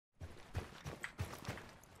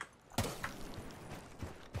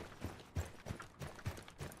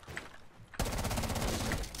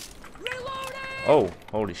Oh,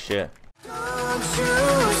 holy shit.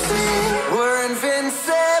 We're invincible.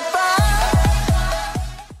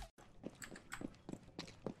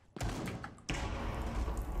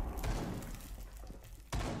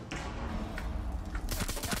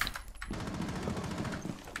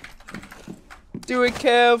 Do it,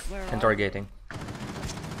 Kev. Interrogating.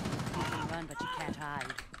 You can run, but you can't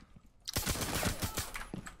hide.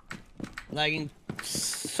 Lagging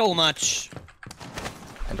so much.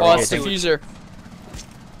 Oh, it's Interrogating. diffuser.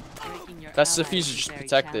 Breaking your That's the allies diffuser, is just very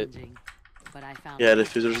protect it. challenging, but I found Yeah, it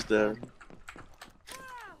diffuser's there. fun.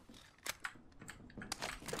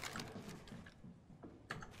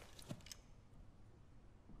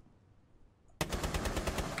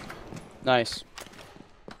 Nice.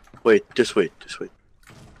 Wait, just wait, just wait.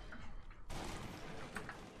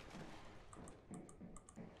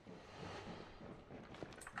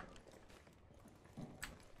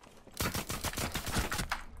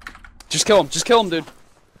 Just kill him, dude.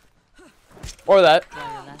 Or that. Draw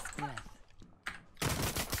your last breath.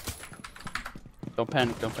 Don't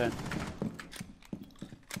panic, don't panic.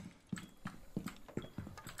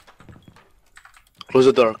 Close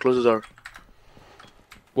the door, close the door.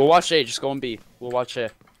 We'll watch A, just go on B. We'll watch A.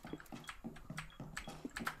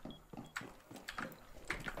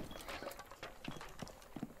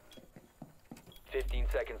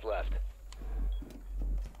 Seconds left.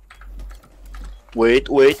 Wait,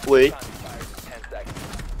 wait, wait. 10 seconds.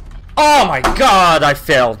 Oh my god, I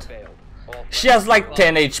failed. She has like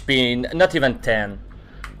 10 HP, not even 10.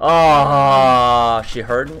 Oh, she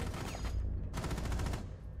heard me.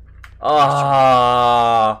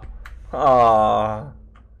 Oh, oh,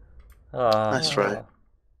 oh. Nice try.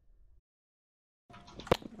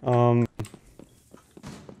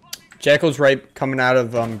 Jackal's right coming out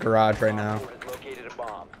of garage right now. Located a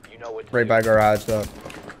bomb. You know what to Right do. by garage though.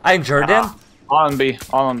 I injured him. All on B.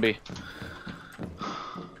 All on B.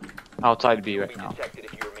 Outside B You will right be now. detected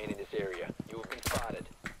if you remain in this area. You have been spotted.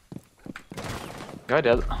 You're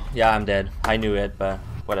dead. Yeah, I'm dead. I knew it, but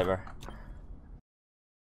whatever.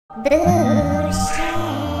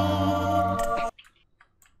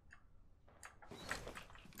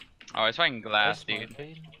 Oh, it's fucking glass, dude.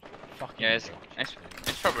 Yeah, it's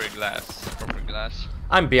probably glass. Probably glass.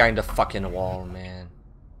 I'm behind the fucking wall, man.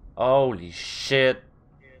 Holy shit.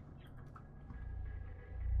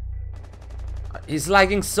 He's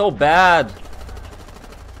lagging so bad.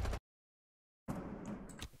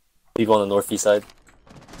 People on the northeast side.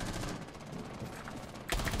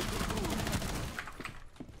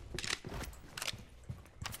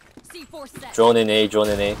 C4 set. Drone in A, drone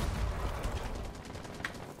in A.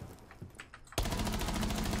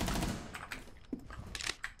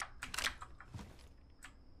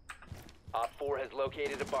 Op 4 has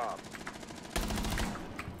located a bomb.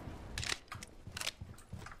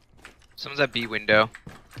 Someone's at B window.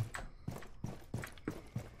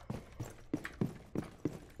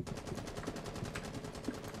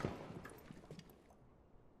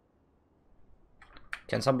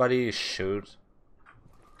 Can somebody shoot?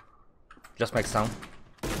 Just make sound.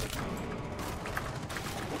 If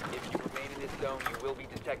you remain in this zone, you will be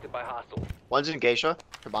detected by hostiles. One's in Geisha,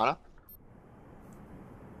 Cabana.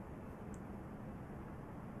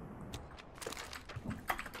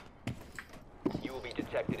 You will be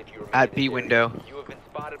detected if you remain At in B this window. area. You have been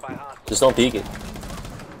spotted by hostiles. Just don't peek it.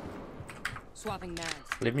 Swapping mags.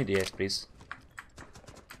 Leave me the ace, please.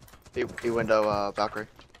 B window, Valkyrie.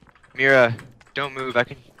 Mira, don't move. I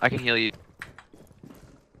can heal you.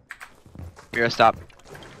 Mira, stop.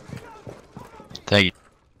 Thank you.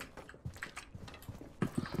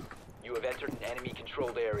 You have entered an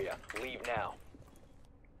enemy-controlled area. Leave now.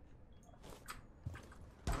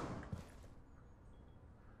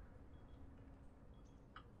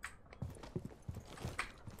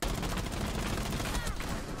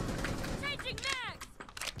 Changing mags.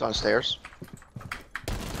 Downstairs.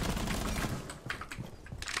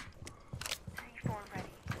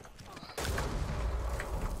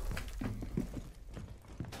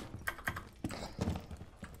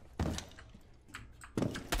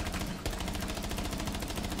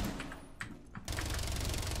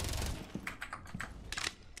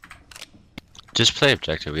 Just play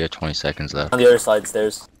objective. We have 20 seconds left. On the other side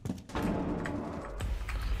stairs.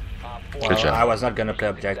 Well, I was not gonna play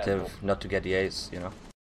objective, not to get the ace, you know.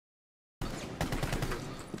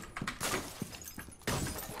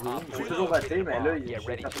 J'ai toujours voté, mais là, Get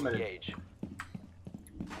ready to engage.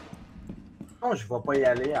 Non, je vais pas y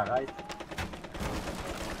aller, arrête.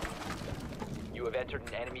 You have entered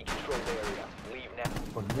an enemy-controlled area. Leave now.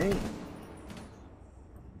 Pas venir.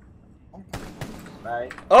 Bye.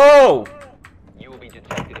 Oh! You will be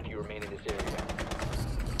detected if you remain in this area.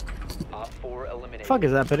 Op 4 eliminated. Fuck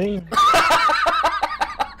is happening?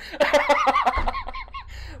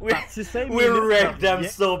 we wrecked them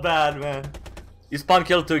so bad, man. You spawn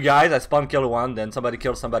kill 2 guys, I spawn kill 1, then somebody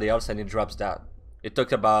kills somebody else and he drops that. It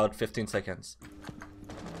took about 15 seconds.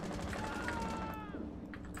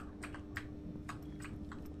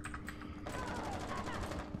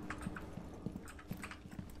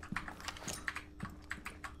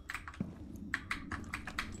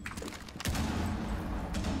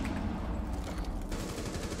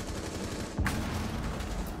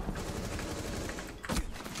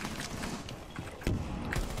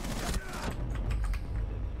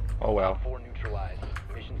 Oh well. 4 neutralized.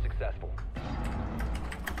 Mission successful.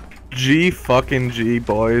 G fucking G,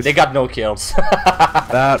 boys. They got no kills.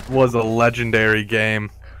 That was a legendary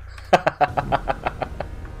game.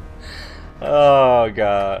 Oh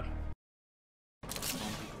god.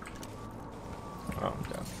 Oh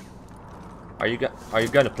god. Are you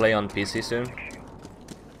gonna play on PC soon?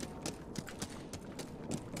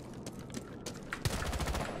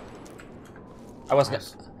 I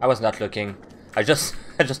was not looking. I just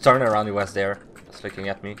turned around, he was there. Just looking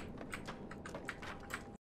at me.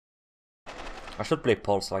 I should play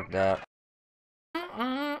Pulse like that.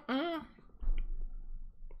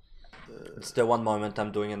 It's the one moment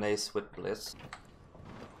I'm doing an ace with Bliss.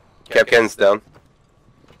 Capcan's down.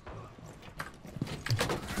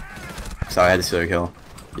 Sorry, I had to steal a kill.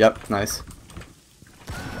 Yep, nice.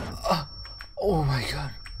 Oh my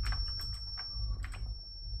god.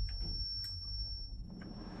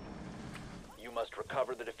 You must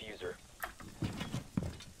recover the diffuser.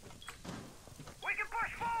 We can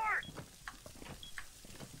push forward!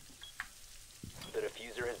 The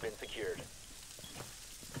diffuser has been secured.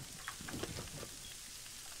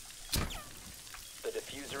 The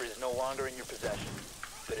diffuser is no longer in your possession.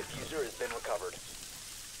 The diffuser has been recovered.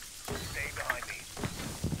 Stay behind me.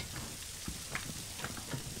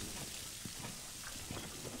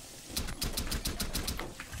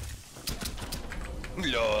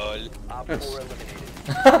 LOL. Op 4 eliminated.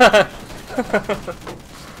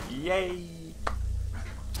 Yay!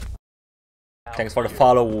 Thanks for the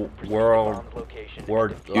follow, world.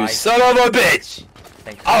 You son of a bitch!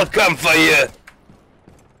 I'll come for you!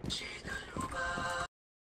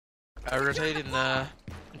 I rotate in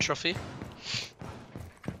trophy.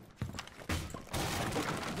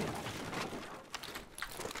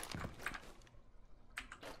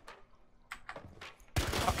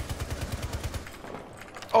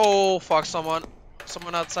 Oh fuck, someone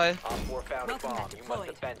outside. Op 4 found a bomb. You must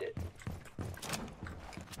defend it.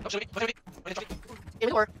 It's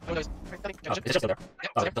just there.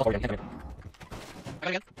 Oh, that's already in.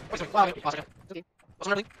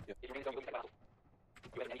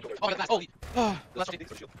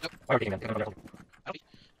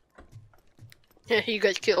 Yeah, you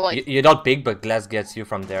guys kill like. You don't peek, but glass gets you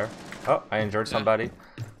from there. Oh, I injured somebody.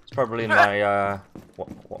 It's probably in my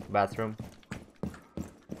bathroom.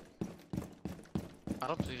 I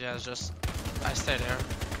don't think that's just. I stay there.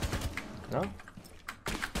 No?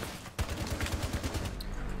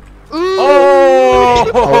 Oh!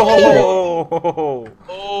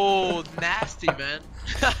 Oh, nasty, man.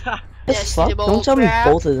 Yes, Fuck, don't tell me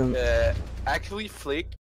both of them. Actually, Fleak.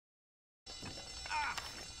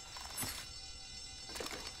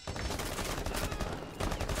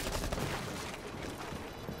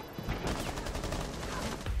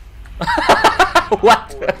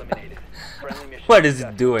 What? What is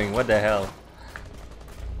it doing? What the hell?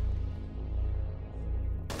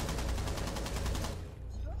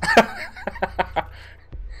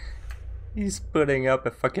 He's putting up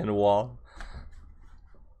a fucking wall.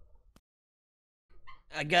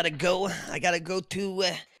 I gotta go to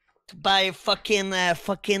buy a fucking yeah.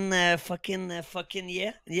 15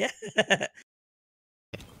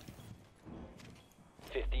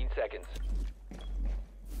 seconds.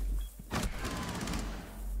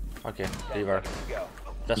 Okay, leave her. Go.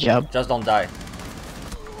 Just don't die.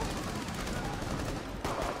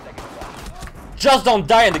 Just don't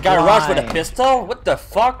die and the guy rushed with a pistol? What the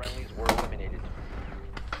fuck? Friendlies were eliminated.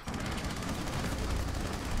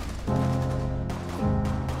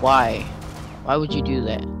 Why? Why would you do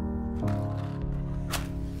that?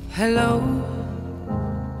 Hello,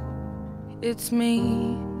 it's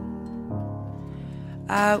me.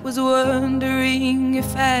 I was wondering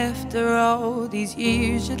if after all these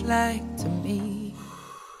years you'd like to meet.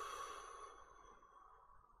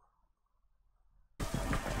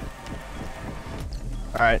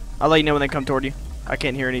 Alright, I'll let you know when they come toward you. I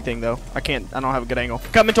can't hear anything though. I don't have a good angle.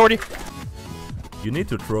 Coming toward you! You need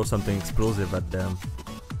to throw something explosive at them.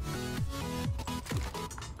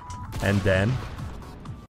 And then